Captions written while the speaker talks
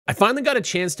I finally got a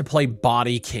chance to play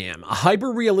Bodycam, a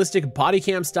hyper-realistic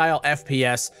bodycam style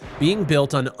FPS being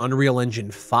built on Unreal Engine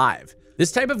 5.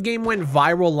 This type of game went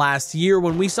viral last year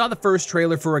when we saw the first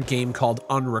trailer for a game called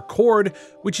Unrecord,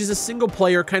 which is a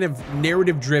single-player kind of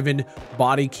narrative-driven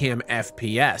bodycam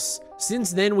FPS.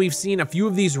 Since then, we've seen a few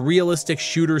of these realistic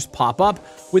shooters pop up,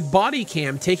 with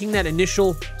Bodycam taking that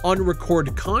initial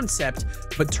Unrecord concept,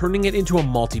 but turning it into a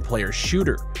multiplayer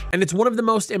shooter. And it's one of the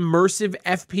most immersive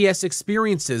FPS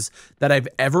experiences that I've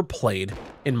ever played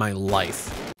in my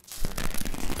life.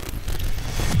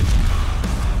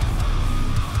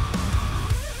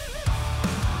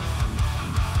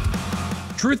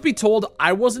 Truth be told,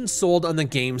 I wasn't sold on the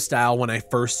game style when I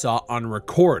first saw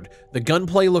Unrecord. The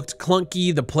gunplay looked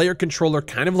clunky, the player controller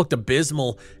kind of looked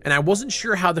abysmal, and I wasn't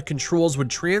sure how the controls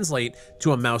would translate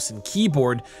to a mouse and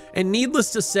keyboard, and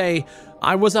needless to say,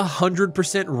 I was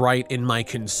 100% right in my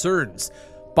concerns.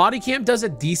 Bodycam does a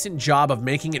decent job of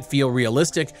making it feel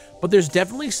realistic, but there's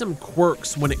definitely some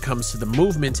quirks when it comes to the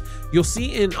movement. You'll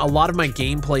see in a lot of my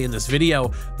gameplay in this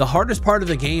video, the hardest part of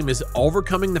the game is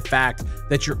overcoming the fact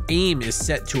that your aim is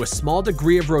set to a small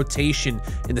degree of rotation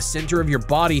in the center of your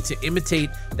body to imitate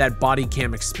that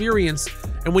Bodycam experience.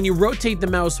 And when you rotate the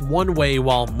mouse one way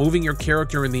while moving your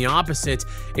character in the opposite,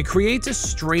 it creates a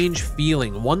strange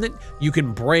feeling, one that you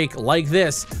can break like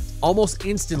this almost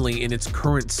instantly in its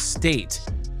current state.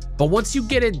 But once you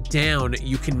get it down,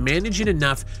 you can manage it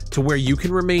enough to where you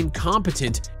can remain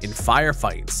competent in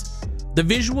firefights. The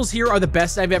visuals here are the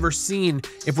best I've ever seen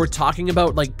if we're talking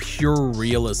about like pure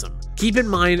realism. Keep in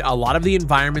mind, a lot of the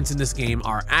environments in this game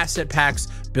are asset packs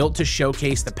built to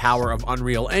showcase the power of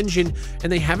Unreal Engine,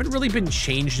 and they haven't really been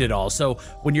changed at all. So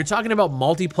when you're talking about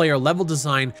multiplayer level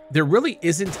design, there really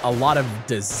isn't a lot of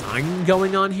design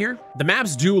going on here. The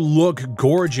maps do look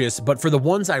gorgeous, but for the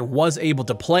ones I was able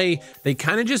to play, they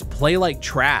kind of just play like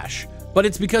trash. But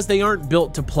it's because they aren't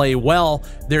built to play well,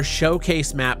 they're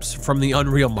showcase maps from the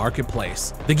Unreal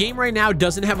Marketplace. The game right now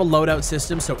doesn't have a loadout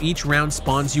system, so each round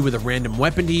spawns you with a random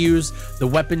weapon to use. The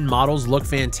weapon models look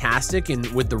fantastic, and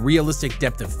with the realistic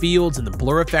depth of fields and the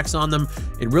blur effects on them,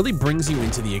 it really brings you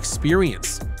into the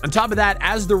experience. On top of that,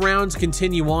 as the rounds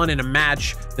continue on in a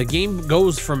match, the game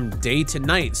goes from day to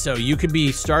night, so you could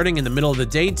be starting in the middle of the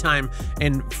daytime,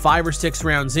 and 5 or 6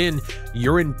 rounds in,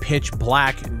 you're in pitch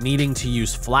black, needing to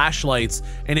use flashlights,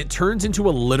 and it turns into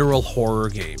a literal horror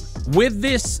game. With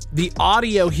this, the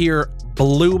audio here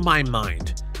blew my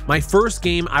mind. My first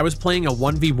game, I was playing a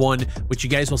 1v1, which you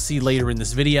guys will see later in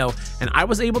this video, and I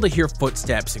was able to hear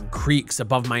footsteps and creaks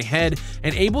above my head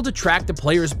and able to track the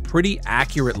players pretty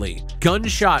accurately.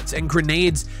 Gunshots and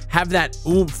grenades have that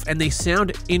oomph, and they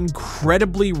sound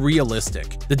incredibly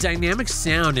realistic. The dynamic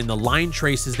sound and the line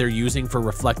traces they're using for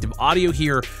reflective audio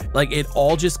here, like it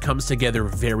all just comes together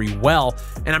very well,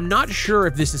 and I'm not sure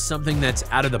if this is something that's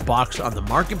out of the box on the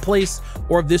marketplace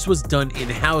or if this was done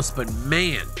in-house, but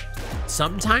man,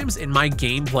 sometimes in my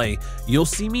gameplay, you'll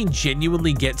see me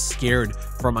genuinely get scared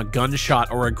from a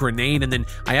gunshot or a grenade, and then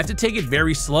I have to take it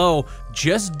very slow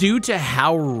just due to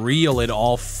how real it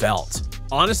all felt.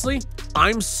 Honestly,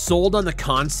 I'm sold on the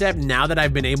concept now that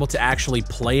I've been able to actually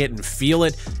play it and feel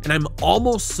it, and I'm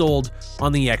almost sold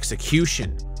on the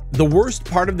execution. The worst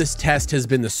part of this test has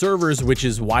been the servers, which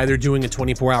is why they're doing a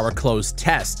 24-hour closed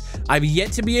test. I've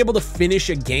yet to be able to finish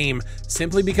a game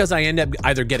simply because I end up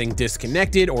either getting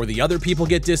disconnected, or the other people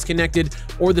get disconnected,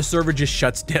 or the server just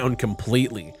shuts down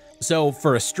completely. So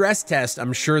for a stress test,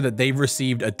 I'm sure that they've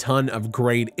received a ton of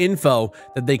great info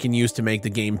that they can use to make the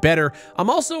game better. I'm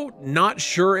also not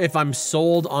sure if I'm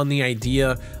sold on the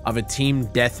idea of a team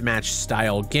deathmatch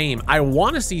style game. I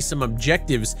want to see some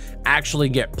objectives actually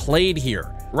get played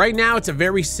here. Right now, it's a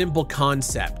very simple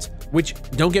concept, which,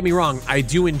 don't get me wrong, I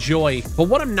do enjoy, but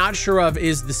what I'm not sure of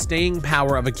is the staying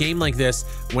power of a game like this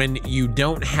when you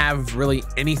don't have really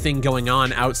anything going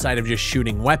on outside of just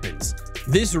shooting weapons.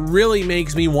 This really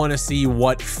makes me want to see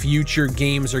what future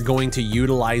games are going to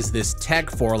utilize this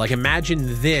tech for. Like,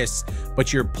 imagine this,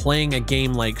 but you're playing a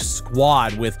game like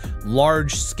Squad with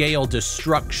large scale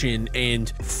destruction and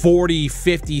 40,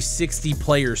 50, 60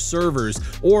 player servers,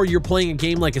 or you're playing a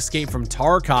game like Escape from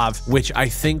Tarkov, which I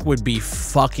think would be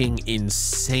fucking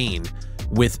insane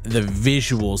with the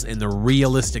visuals and the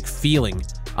realistic feeling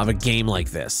of a game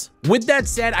like this. With that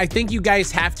said, I think you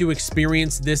guys have to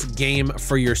experience this game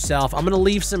for yourself. I'm gonna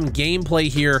leave some gameplay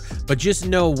here, but just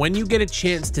know when you get a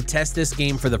chance to test this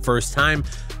game for the first time,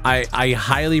 I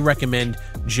highly recommend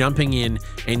jumping in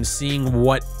and seeing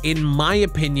what, in my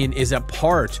opinion, is a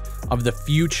part of the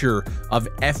future of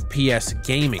FPS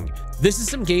gaming. This is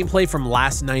some gameplay from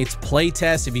last night's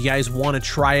playtest. If you guys want to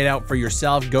try it out for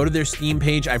yourself, go to their Steam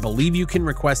page. I believe you can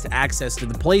request access to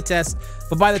the playtest,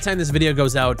 but by the time this video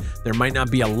goes out, there might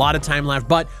not be a lot of time left,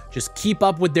 but just keep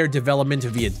up with their development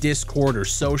via Discord or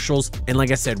socials. And like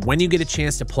I said, when you get a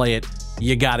chance to play it,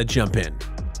 you gotta jump in.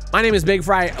 My name is Big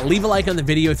Fry. Leave a like on the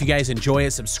video if you guys enjoy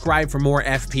it. Subscribe for more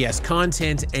FPS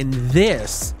content, and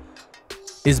this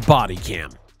is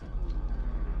Bodycam.